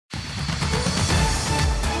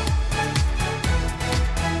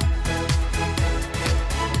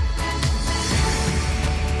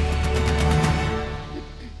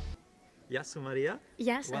Yes, Maria.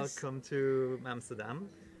 Yes. Welcome to Amsterdam.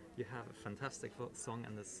 You have a fantastic song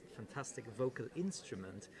and this fantastic vocal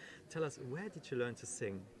instrument. Tell us, where did you learn to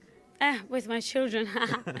sing? With my children.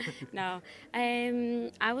 No.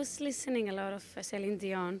 I was listening a lot of Celine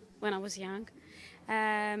Dion when I was young.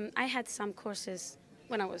 I had some courses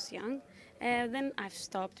when I was young. Then I've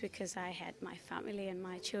stopped because I had my family and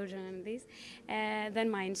my children and this. Then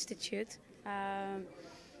my institute.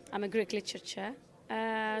 I'm a Greek literature.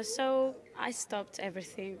 So I stopped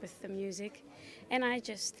everything with the music. And I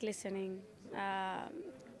just listening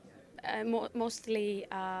mostly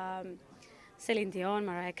Celine Dion,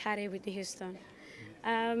 Maria Carey, Whitney Houston.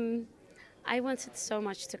 I wanted so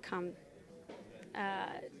much to come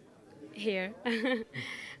here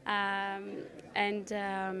and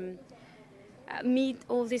meet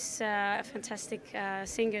all these fantastic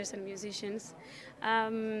singers and musicians.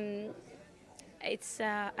 It's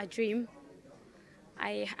a dream.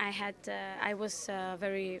 I was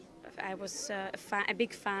a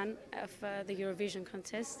big fan of the Eurovision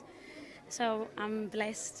contest, so I'm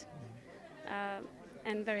blessed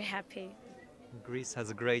and very happy. Greece has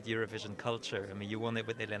a great Eurovision culture. I mean, you won it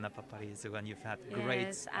with Elena Paparizou, and you've had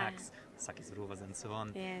great acts, Sakis Rouvas and so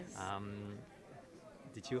on. Yes.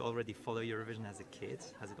 Did you already follow Eurovision as a kid?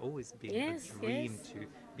 Has it always been a dream to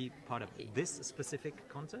be part of this specific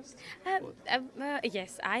contest?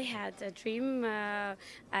 Yes, I had a dream as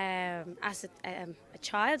a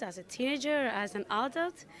child, as a teenager, as an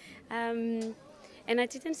adult. And I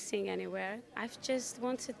didn't sing anywhere. I've just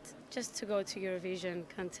wanted to go to Eurovision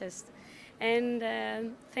contest. And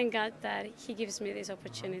thank God that he gives me this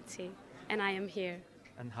opportunity. And I am here.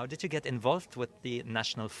 And how did you get involved with the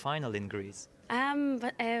national final in Greece?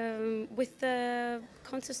 With the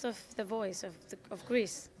contest of the voice of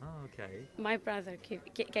Greece. Oh, okay. My brother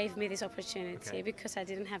gave me this opportunity because I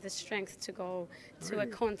didn't have the strength to go to a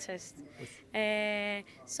contest.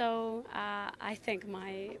 So I thank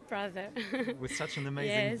my brother. With such an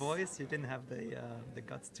amazing voice, you didn't have the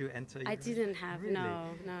guts to enter? I didn't have,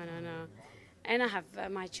 no. And I have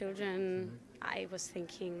my children. I was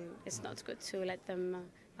thinking it's not good to let them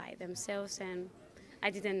by themselves, and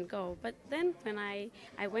I didn't go. But then when I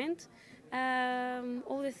went,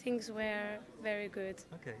 all the things were very good.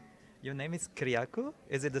 Okay. Your name is Kyriakou?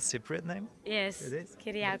 Is it a Cypriot name? Yes. It is?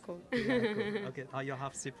 Kyriakou. Kyriakou. Okay. Are you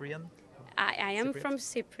half Cyprian? I am from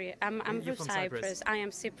Cyprus. I'm from Cyprus. I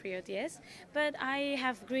am Cypriot, yes. But I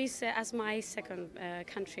have Greece as my second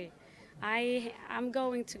country. I'm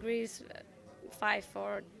going to Greece 5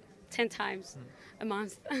 or 10 times a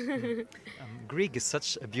month. Greek is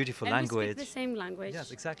such a beautiful and language. We speak the same language.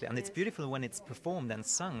 Yes, exactly. And it's beautiful when it's performed and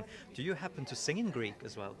sung. Do you happen to sing in Greek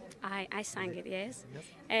as well? I sang it, yes.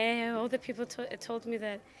 All the people told me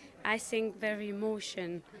that I sing very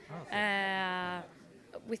emotion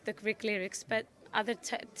with the Greek lyrics, but other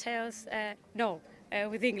tells no.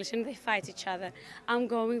 With English, and they fight each other. I'm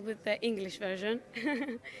going with the English version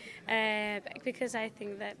because I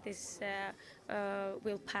think that this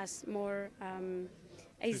will pass more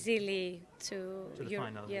easily to the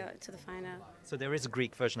final. Yeah, to the final. So there is a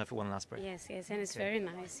Greek version of One Last Breath. Yes, and it's very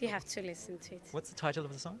nice. You have to listen to it. What's the title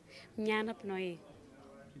of the song? Μια αναπνοή.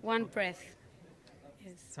 One breath.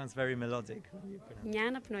 Yes. Sounds very melodic. Μια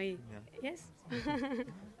αναπνοή. Yes.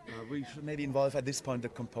 We should maybe involve at this point the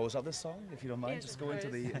composer of the song, if you don't mind. Just go into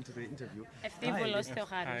the interview.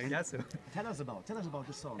 Yes. Tell us about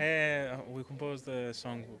the song. We composed the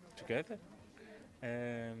song together,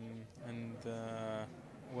 and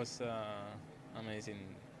was amazing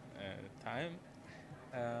time.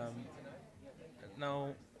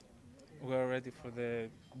 Now we're ready for the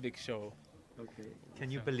big show. Okay. Can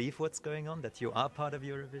you believe what's going on? That you are part of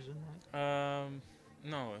Eurovision?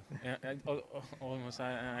 No, almost.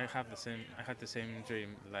 I had the same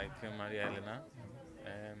dream like Maria Elena.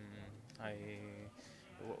 I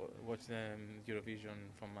watched Eurovision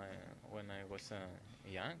from when I was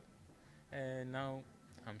young, and now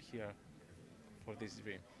I'm here for this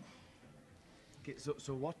dream. Okay,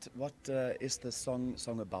 so what is the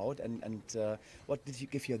song about, and what did you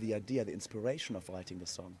give you the idea, the inspiration of writing the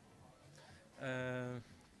song?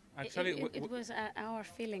 Actually, it was our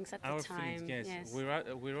feelings at the time. Feelings, yes. We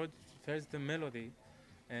wrote first the melody,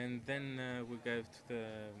 and then we gave to the.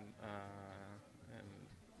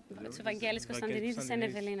 To Vangelis Konstantinidis and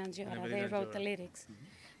Evelina Giora. They wrote the lyrics,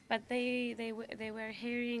 but they were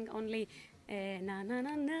hearing only na na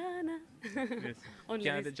na na na.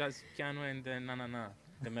 Yes. Just piano and na na na,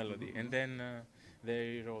 the melody, and then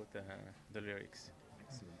they wrote the lyrics.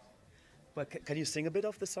 Excellent. Well, can you sing a bit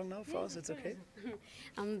of the song now for us? It's okay?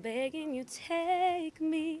 I'm begging you, take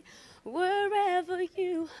me wherever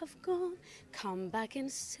you have gone. Come back and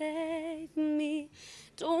save me.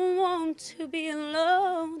 Don't want to be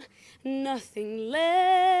alone. Nothing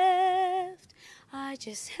left. I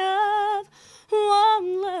just have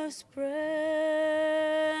one last breath.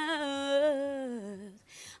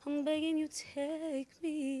 I'm begging you, take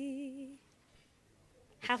me.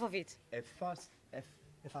 Half of it.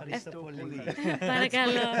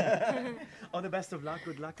 All the best of luck.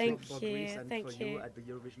 Good luck for Greece and for you at the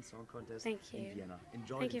Eurovision Song Contest in Vienna.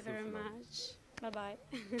 Enjoy. Thank you very much. Bye-bye.